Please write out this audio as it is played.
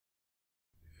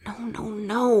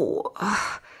no.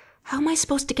 How am I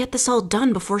supposed to get this all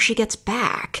done before she gets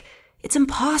back? It's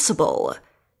impossible.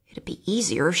 It'd be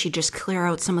easier if she'd just clear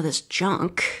out some of this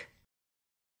junk.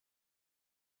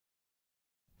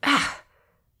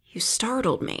 You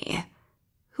startled me.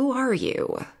 Who are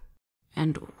you?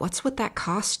 And what's with that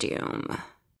costume?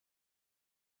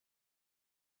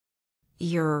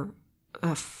 You're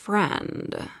a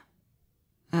friend.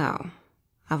 Oh,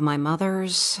 of my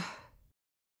mother's?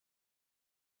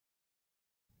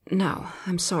 No,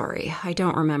 I'm sorry. I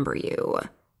don't remember you.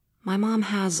 My mom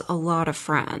has a lot of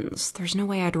friends. There's no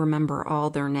way I'd remember all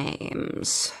their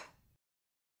names.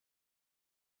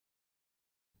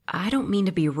 I don't mean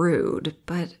to be rude,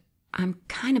 but I'm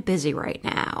kind of busy right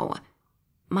now.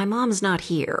 My mom's not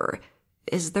here.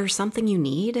 Is there something you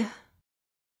need?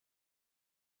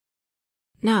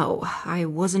 No, I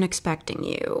wasn't expecting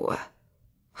you.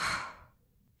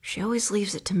 She always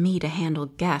leaves it to me to handle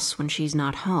guests when she's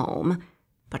not home,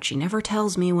 but she never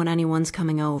tells me when anyone's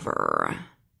coming over.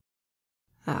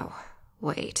 Oh,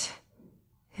 wait.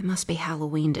 It must be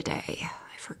Halloween today.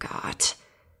 I forgot.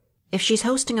 If she's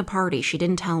hosting a party, she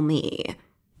didn't tell me,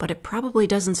 but it probably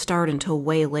doesn't start until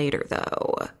way later,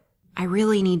 though. I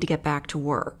really need to get back to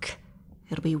work.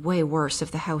 It'll be way worse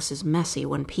if the house is messy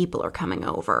when people are coming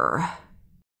over.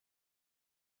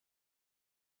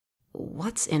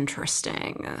 What's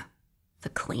interesting? The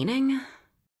cleaning?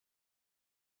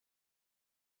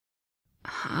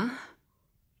 Huh?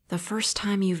 The first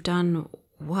time you've done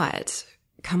what?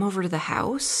 Come over to the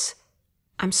house?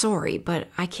 I'm sorry, but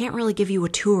I can't really give you a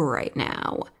tour right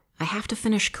now. I have to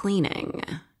finish cleaning.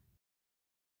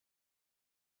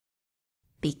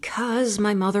 Because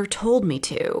my mother told me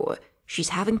to. She's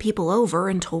having people over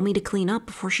and told me to clean up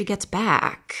before she gets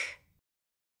back.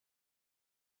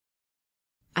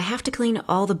 I have to clean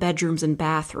all the bedrooms and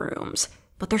bathrooms,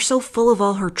 but they're so full of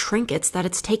all her trinkets that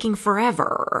it's taking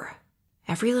forever.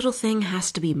 Every little thing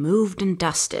has to be moved and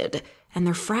dusted, and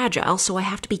they're fragile, so I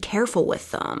have to be careful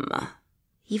with them.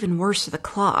 Even worse are the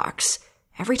clocks.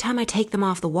 Every time I take them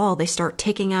off the wall, they start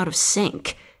ticking out of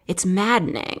sync. It's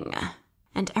maddening.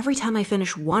 And every time I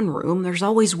finish one room, there's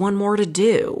always one more to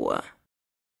do.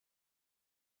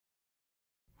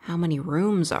 How many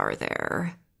rooms are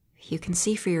there? You can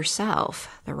see for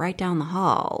yourself. They're right down the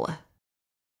hall.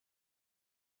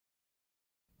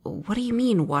 What do you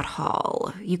mean, what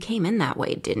hall? You came in that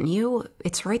way, didn't you?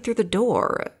 It's right through the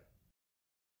door.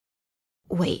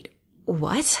 Wait,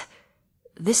 what?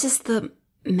 This is the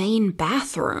main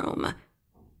bathroom.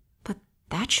 But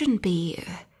that shouldn't be...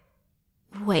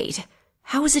 Wait,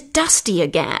 how is it dusty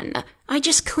again? I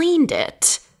just cleaned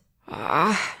it.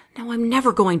 Now I'm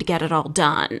never going to get it all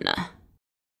done.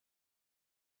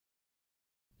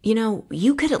 You know,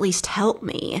 you could at least help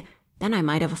me. Then I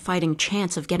might have a fighting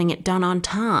chance of getting it done on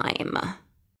time.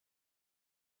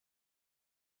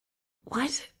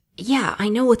 What? Yeah, I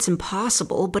know it's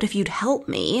impossible, but if you'd help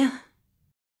me...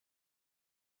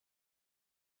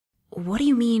 What do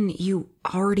you mean you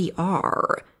already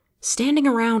are? Standing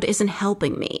around isn't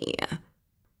helping me.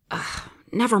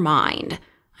 Never mind.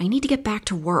 I need to get back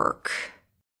to work.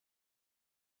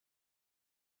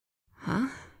 Huh?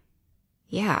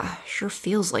 Yeah, sure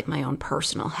feels like my own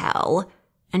personal hell.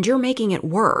 And you're making it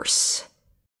worse.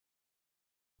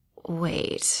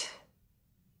 Wait.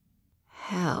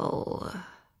 Hell.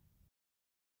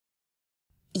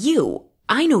 You!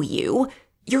 I know you!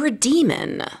 You're a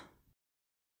demon!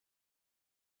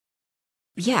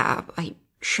 Yeah, I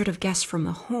should have guessed from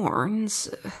the horns.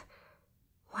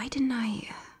 Why didn't I...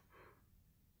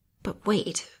 But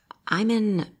wait, I'm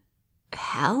in...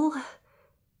 hell?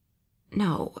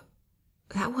 No,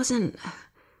 that wasn't...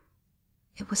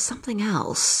 It was something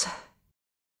else.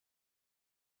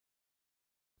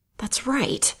 That's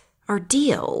right, our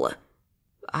deal.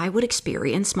 I would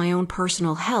experience my own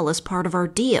personal hell as part of our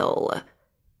deal.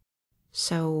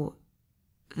 So,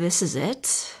 this is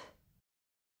it?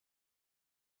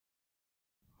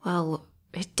 Well,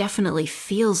 it definitely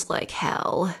feels like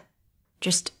hell.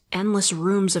 Just endless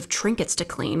rooms of trinkets to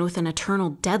clean with an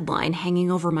eternal deadline hanging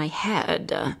over my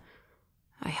head.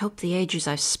 I hope the ages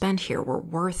I've spent here were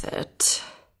worth it.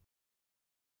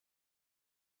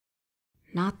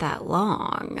 Not that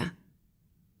long.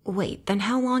 Wait, then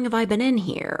how long have I been in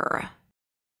here?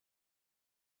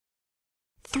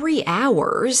 3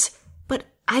 hours? But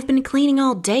I've been cleaning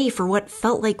all day for what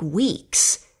felt like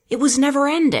weeks. It was never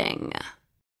ending.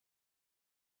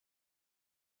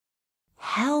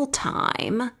 Hell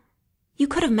time? You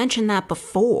could have mentioned that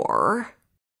before.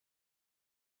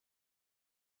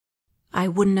 I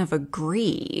wouldn't have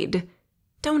agreed.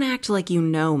 Don't act like you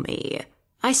know me.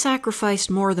 I sacrificed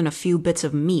more than a few bits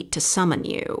of meat to summon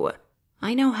you.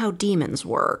 I know how demons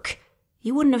work.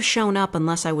 You wouldn't have shown up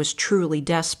unless I was truly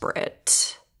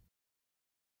desperate.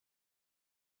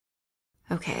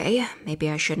 Okay, maybe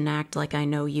I shouldn't act like I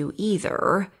know you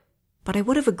either, but I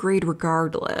would have agreed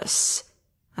regardless.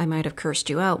 I might have cursed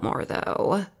you out more,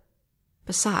 though.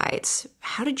 Besides,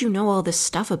 how did you know all this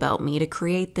stuff about me to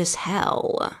create this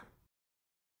hell?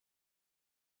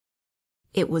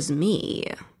 It was me.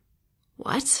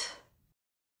 What?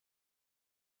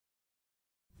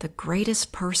 The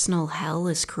greatest personal hell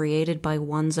is created by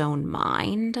one's own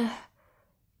mind?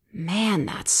 Man,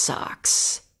 that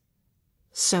sucks.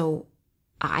 So,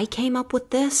 I came up with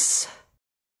this?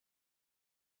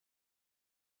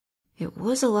 It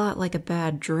was a lot like a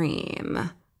bad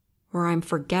dream, where I'm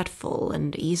forgetful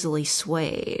and easily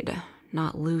swayed,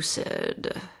 not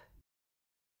lucid.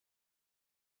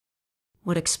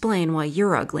 Would explain why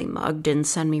your ugly mug didn't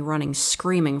send me running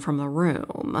screaming from the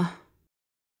room.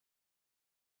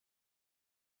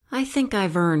 I think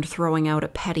I've earned throwing out a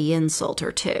petty insult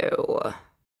or two.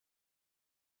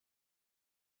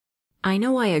 I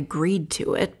know I agreed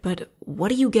to it, but what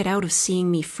do you get out of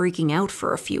seeing me freaking out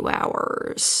for a few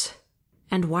hours?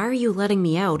 And why are you letting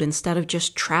me out instead of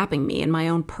just trapping me in my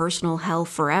own personal hell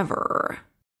forever?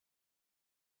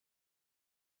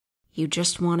 You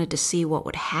just wanted to see what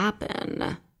would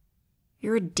happen.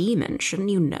 You're a demon, shouldn't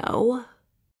you know?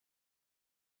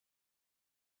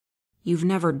 You've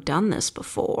never done this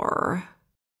before.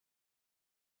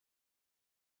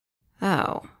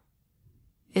 Oh.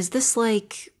 Is this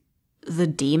like the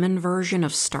demon version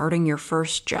of starting your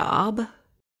first job?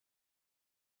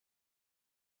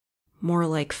 More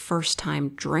like first time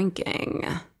drinking.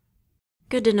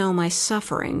 Good to know my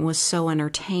suffering was so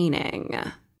entertaining.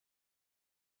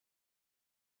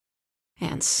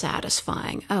 And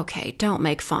satisfying. Okay, don't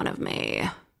make fun of me.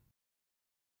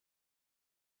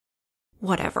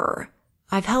 Whatever.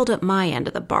 I've held up my end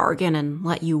of the bargain and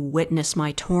let you witness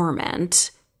my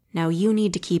torment. Now you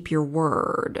need to keep your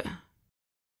word.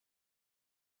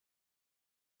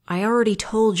 I already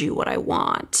told you what I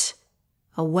want.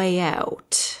 A way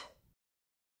out.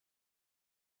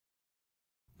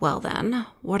 Well then,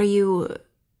 what are you...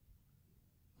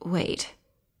 Wait.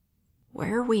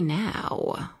 Where are we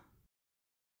now?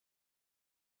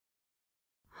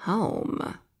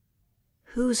 Home.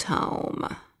 Whose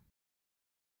home?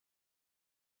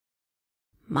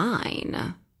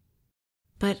 Mine.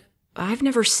 But I've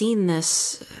never seen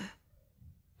this...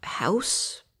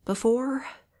 house before?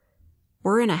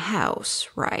 We're in a house,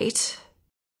 right?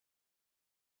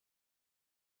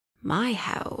 My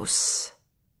house.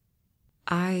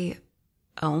 I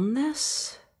own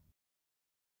this?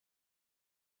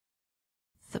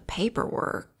 The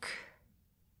paperwork.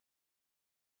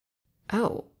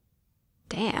 Oh,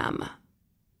 damn.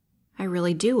 I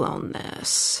really do own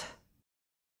this.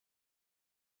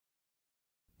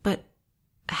 But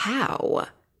how?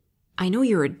 I know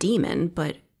you're a demon,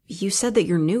 but you said that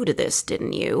you're new to this,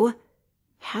 didn't you?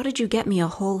 How did you get me a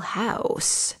whole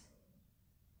house?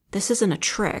 This isn't a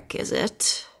trick, is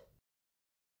it?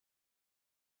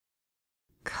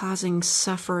 Causing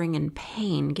suffering and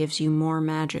pain gives you more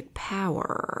magic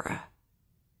power.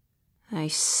 I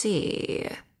see.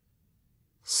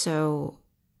 So,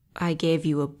 I gave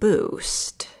you a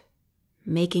boost.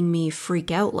 Making me freak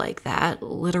out like that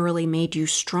literally made you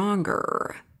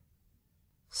stronger.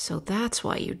 So that's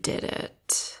why you did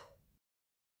it.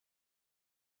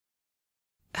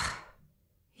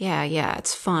 Yeah,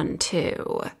 it's fun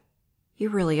too. You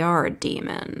really are a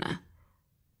demon.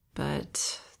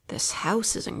 But this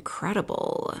house is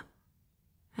incredible.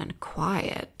 And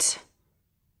quiet.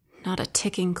 Not a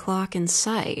ticking clock in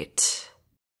sight.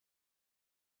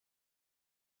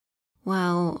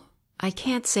 Well, I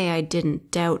can't say I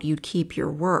didn't doubt you'd keep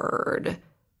your word,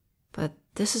 but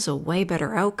this is a way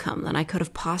better outcome than I could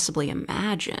have possibly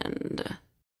imagined.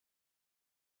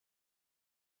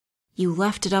 You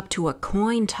left it up to a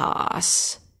coin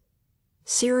toss.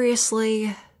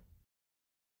 Seriously?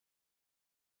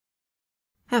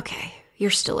 Okay,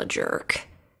 you're still a jerk.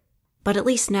 But at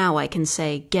least now I can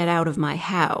say, get out of my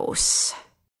house.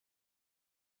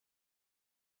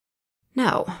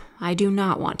 No, I do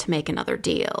not want to make another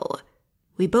deal.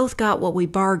 We both got what we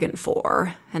bargained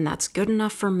for, and that's good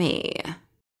enough for me.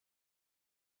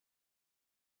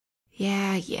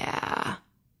 Yeah.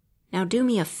 Now do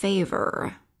me a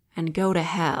favor, and go to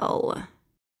hell.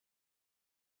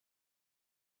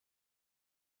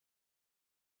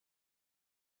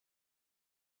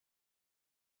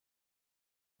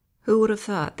 Who would have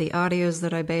thought the audios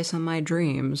that I base on my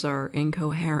dreams are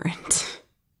incoherent?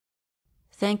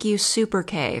 Thank you, Super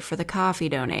K, for the coffee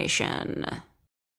donation.